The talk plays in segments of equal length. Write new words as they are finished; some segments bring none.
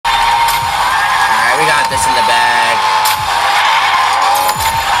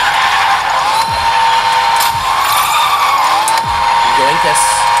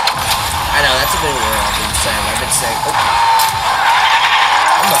God's sake. Oh.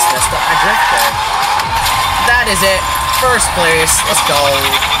 Almost messed up my drift there. That is it. First place. Let's go.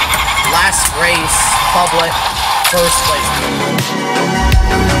 Last race. Public. First place.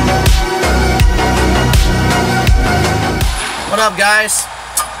 What up, guys?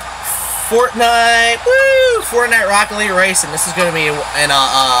 Fortnite. Woo! Fortnite Rocket Racing. This is going to be in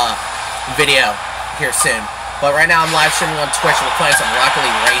a video here soon. But right now I'm live streaming on Twitch. We're playing some Rocket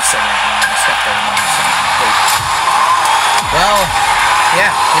Racing right now. Stuff going on. So, well,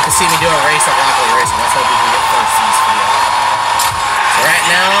 yeah, you get to see me do a race at Rocket Racing. Let's hope we can get first in this video. So right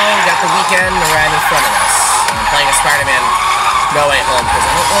now, we got the weekend right in front of us. I'm playing as Spider-Man No Way Home because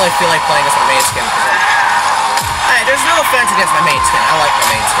I don't really feel like playing as my main skin. There's no offense against my main skin. I like my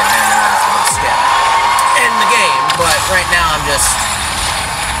main skin. Man, that's my skin in the game. But right now, I'm just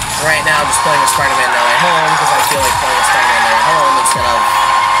playing as Spider-Man No Way Home because I feel like playing as Spider-Man No Way Home instead of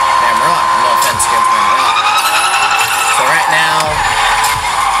Rock. No offense against Rock. So right now,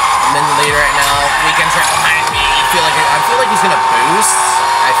 I'm in the lead right now. Weekend's right behind me. I feel like he's gonna boost.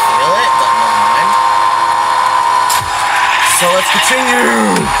 I feel it, but never mind. So let's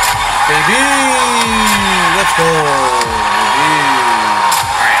continue, baby. Let's go, baby.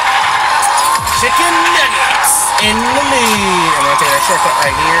 All right, chicken nuggets in the lead. I'm gonna take a shortcut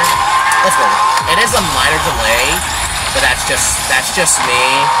right here. Let's go. It is a minor delay, but that's just me.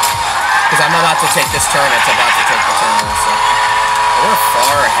 Because I'm about to take this turn, it's about to take the turn also. We're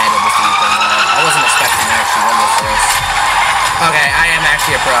far ahead of this weekend. I wasn't expecting to actually win this race. Okay, I am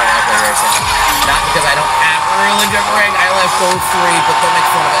actually a pro at Rocket Racing. Not because I don't have a really good rig, I only have gold 3, but don't make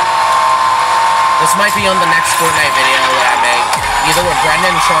fun of it. This might be on the next Fortnite video that I make. Either with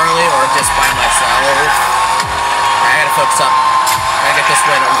Brendan, Charlie, or just by myself. I gotta focus up. I gotta get this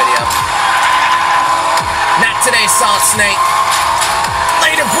win on video. Not today, Solid Snake.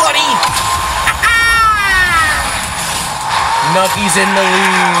 Later, buddy! Nuggies in the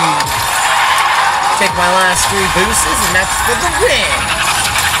lead. Take my last 3 boosts, and that's for the win.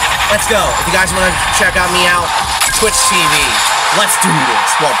 Let's go. If you guys want to check out me out, Twitch TV. Let's do this.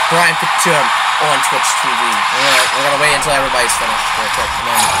 Well, Brian Fitzgerald on Twitch TV. We're gonna wait until everybody's finished. I'm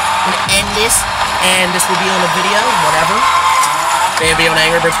gonna end this, and this will be on a video, whatever. Maybe on an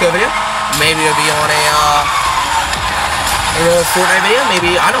Angry Birds Go video. Maybe it'll be on a Fortnite video,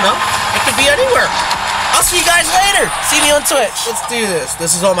 maybe, I don't know. It could be anywhere. I'll see you guys later. See me on Twitch. Let's do this.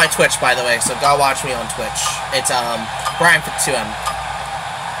 This is on my Twitch, by the way, so go watch me on Twitch. It's, Brian Fitzgerald.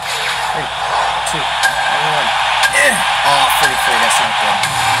 3, 2, 1. Oh, 43, that's not good.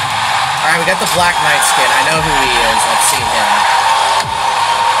 Alright, we got the Black Knight skin. I know who he is. I've seen him.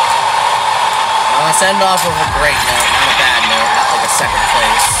 Well, let's end off with a great note, not a bad note, not like a second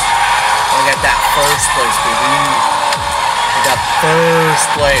place. We'll get that first place, baby. Got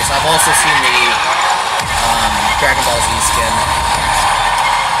first place. I've also seen the Dragon Ball Z skin.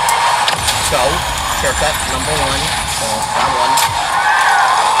 Let's go. Shortcut number 1. So got 1.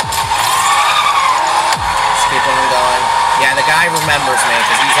 Just keep on going. Yeah, the guy remembers me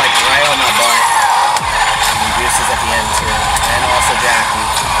because he's like right on my butt. And he boosters at the end too. And also Jackie.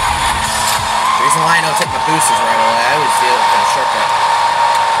 The reason why I don't take my boosters right away, I always deal with a shortcut.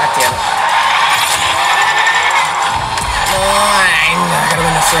 God damn it. I gotta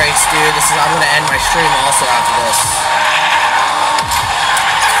win this race, dude. I'm gonna end my stream also after this.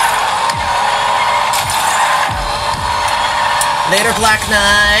 Later, Black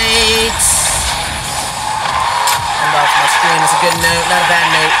Knight. End off my stream is a good note, not a bad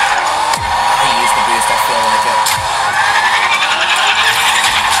note. I used the boost, I feel like it.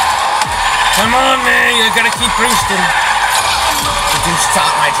 Come on, man, you gotta keep boosting. The dude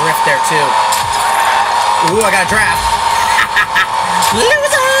stopped my drift there, too. Ooh, I got a draft.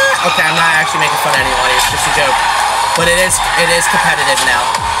 Loser! Okay, I'm not actually making fun of anyone, it's just a joke. But it is competitive now.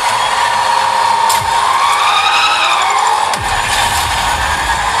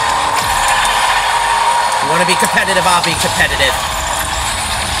 You wanna be competitive, I'll be competitive.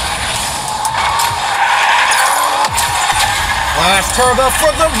 Last turbo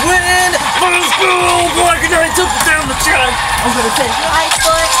for the win! Let's go! Black Knight took it down the track! I'm gonna take life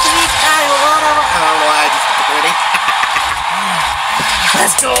for it, speed, I don't know why I just took it ready.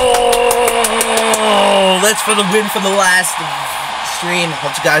 Let's go! That's for the win for the last stream.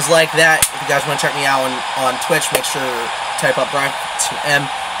 Hope you guys like that. If you guys want to check me out on Twitch, make sure to type up Brian M.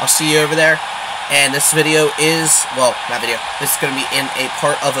 I'll see you over there. And this video is, well, not video. This is going to be in a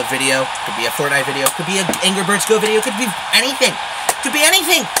part of a video. Could be a Fortnite video. Could be an Angry Birds Go video. Could be anything. Could be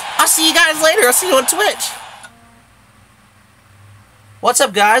anything. I'll see you guys later. I'll see you on Twitch. What's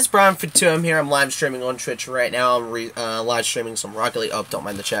up, guys? Brian Fitzgerald here. I'm live streaming on Twitch right now. I'm live streaming some Rocket League. Oh, don't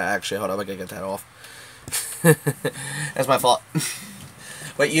mind the chat, actually. Hold on, I gotta get that off. That's my fault.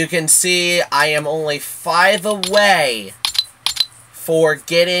 But you can see I am only 5 away for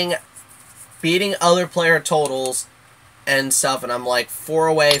beating other player totals and stuff, and I'm like 4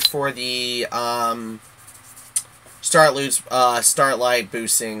 away for the start light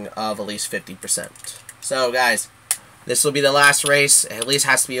boosting of at least 50%. So guys, this will be the last race. It at least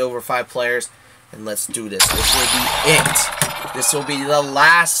has to be over 5 players, and let's do this. This will be it. This will be the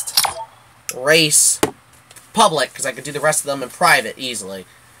last race public, because I could do the rest of them in private easily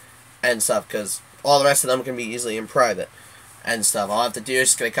and stuff, because all the rest of them can be easily in private and stuff. All I have to do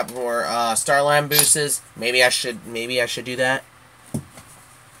is get a couple more Starline boosts. Maybe I should do that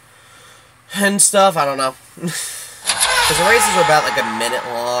and stuff. I don't know. Because the races are about like a minute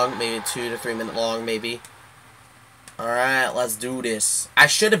long, maybe 2 to 3 minute long, maybe. Alright, let's do this. I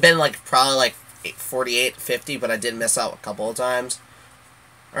should have been like probably like 48, 50, but I did miss out a couple of times.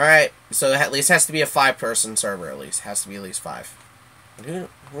 Alright, so it at least has to be a 5-person server, at least. Has to be at least 5.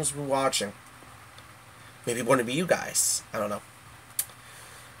 Who's watching? Maybe one of you guys. I don't know.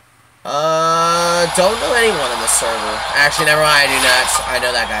 Don't know anyone in this server. Actually, never mind, I do not. I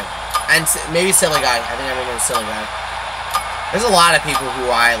know that guy. And maybe Silly Guy. I think I remember Silly Guy. There's a lot of people who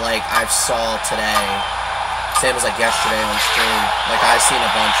I've saw today. Same as like yesterday on stream. Like I've seen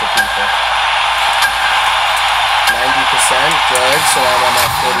a bunch of people. 90%, good. So I'm on my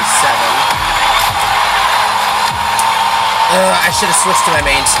 47. I should have switched to my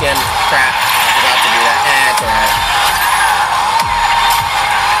main skin. Crap. I forgot to do that. It's alright.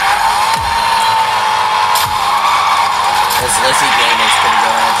 This Lizzie game is pretty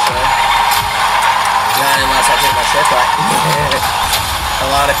good, actually. Not unless I take my shirt off. A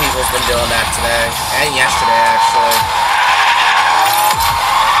lot of people's been doing that today. And yesterday, actually.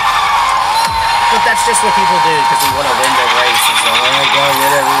 But that's just what people do, because they want to win the race. It's like, oh, I gotta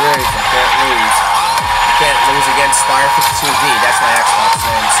win every race. I can't lose. I can't lose against Spire 52D. That's my Xbox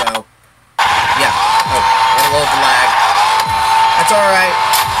name, so... yeah. Oh, and a little lag. That's alright.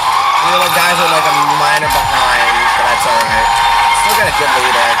 You know, the guys are like a minor behind, but that's alright. Still got a good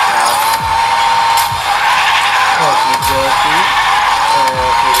lead right now. Okie dokie.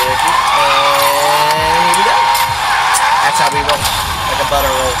 Okie dokie. And here we go. That's how we roll. Like a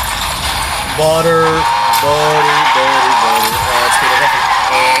butter roll. Butter. It's Peter Griffin.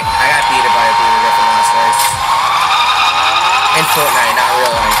 I got beat by a Peter Griffin last race. In Fortnite, not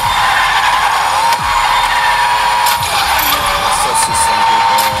real life. I still see some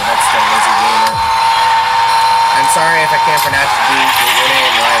people. That's the Lizzie Gamer. I'm sorry if I can't pronounce your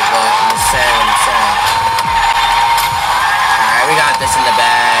name right, but I'm just saying what I'm saying. Alright, we got this in the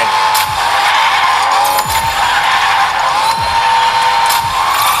bag.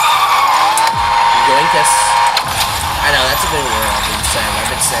 Yoinkus. I know, that's a good word I've been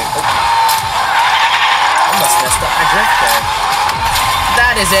saying. Oh. Almost messed up my drift there.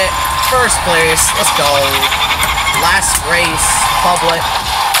 That is it. First place. Let's go. Last race. Public.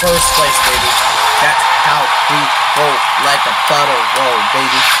 First place, baby. That's how we roll. Like a butter roll,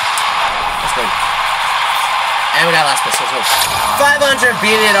 baby. Let's go. And we got last place. Let's go. 500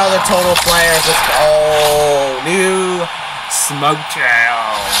 beating all the total players. Let's go. New smoke trail.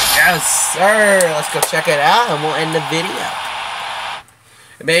 Yes, sir. Let's go check it out, and we'll end the video.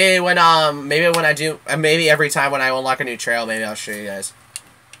 Maybe maybe every time when I unlock a new trail, maybe I'll show you guys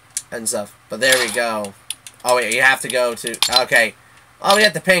and stuff. But there we go. Oh wait, you have to go to. Okay. Oh, we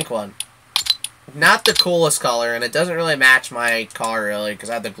got the pink one. Not the coolest color, and it doesn't really match my car really, because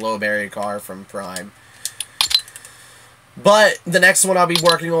I have the Glowberry car from Prime. But the next one I'll be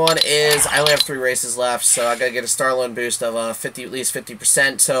working on is, I only have 3 races left, so I gotta get a Starline boost of at least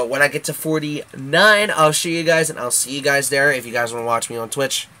 50%. So when I get to 49, I'll show you guys, and I'll see you guys there. If you guys want to watch me on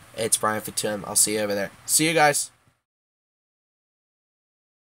Twitch, it's Brian Fatum. I'll see you over there. See you guys.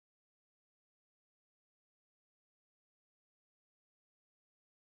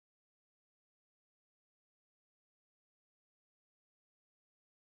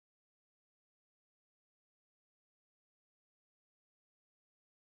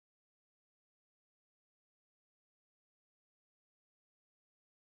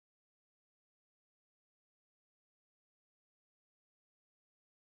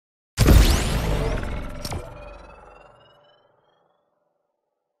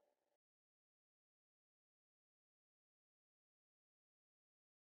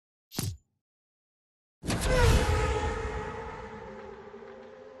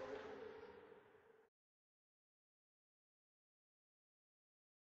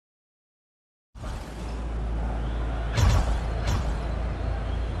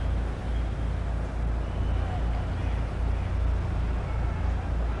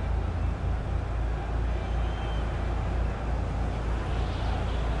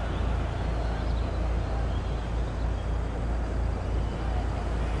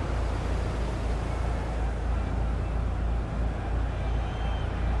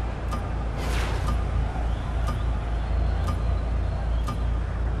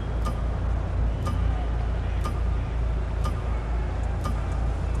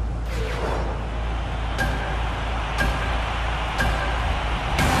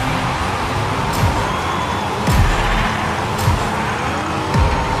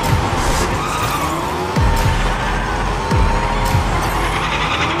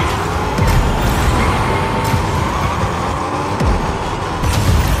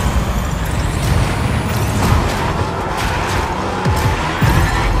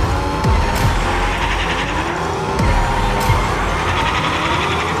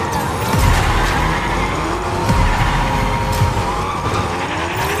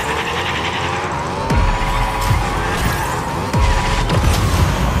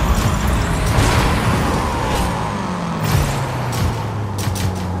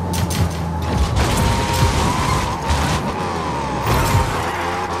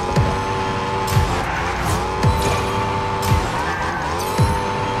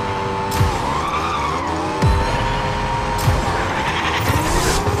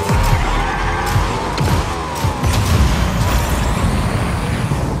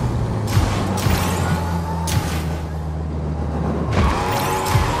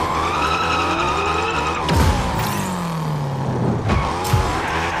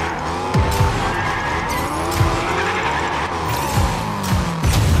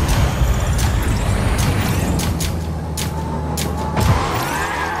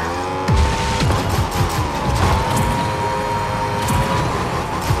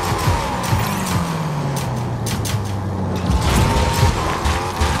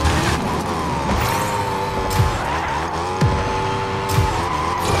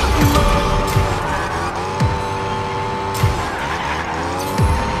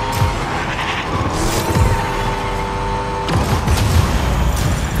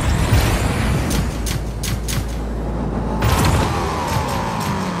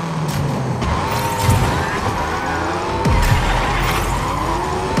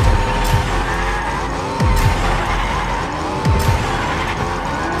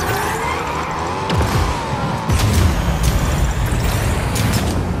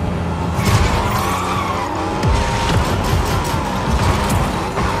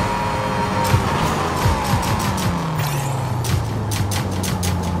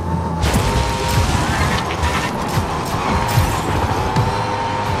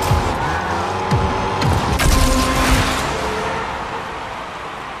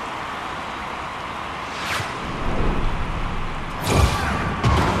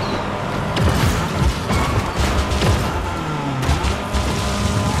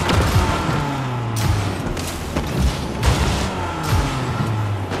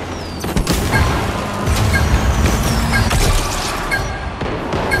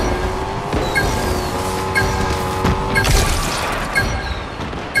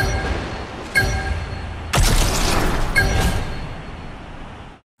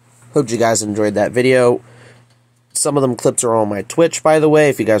 Hope you guys enjoyed that video. Some of them clips are on my Twitch, by the way.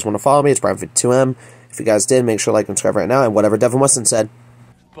 If you guys want to follow me, it's Brian52M. If you guys did, make sure to like and subscribe right now. And whatever Devin Weston said.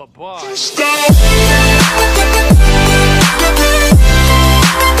 Bye-bye.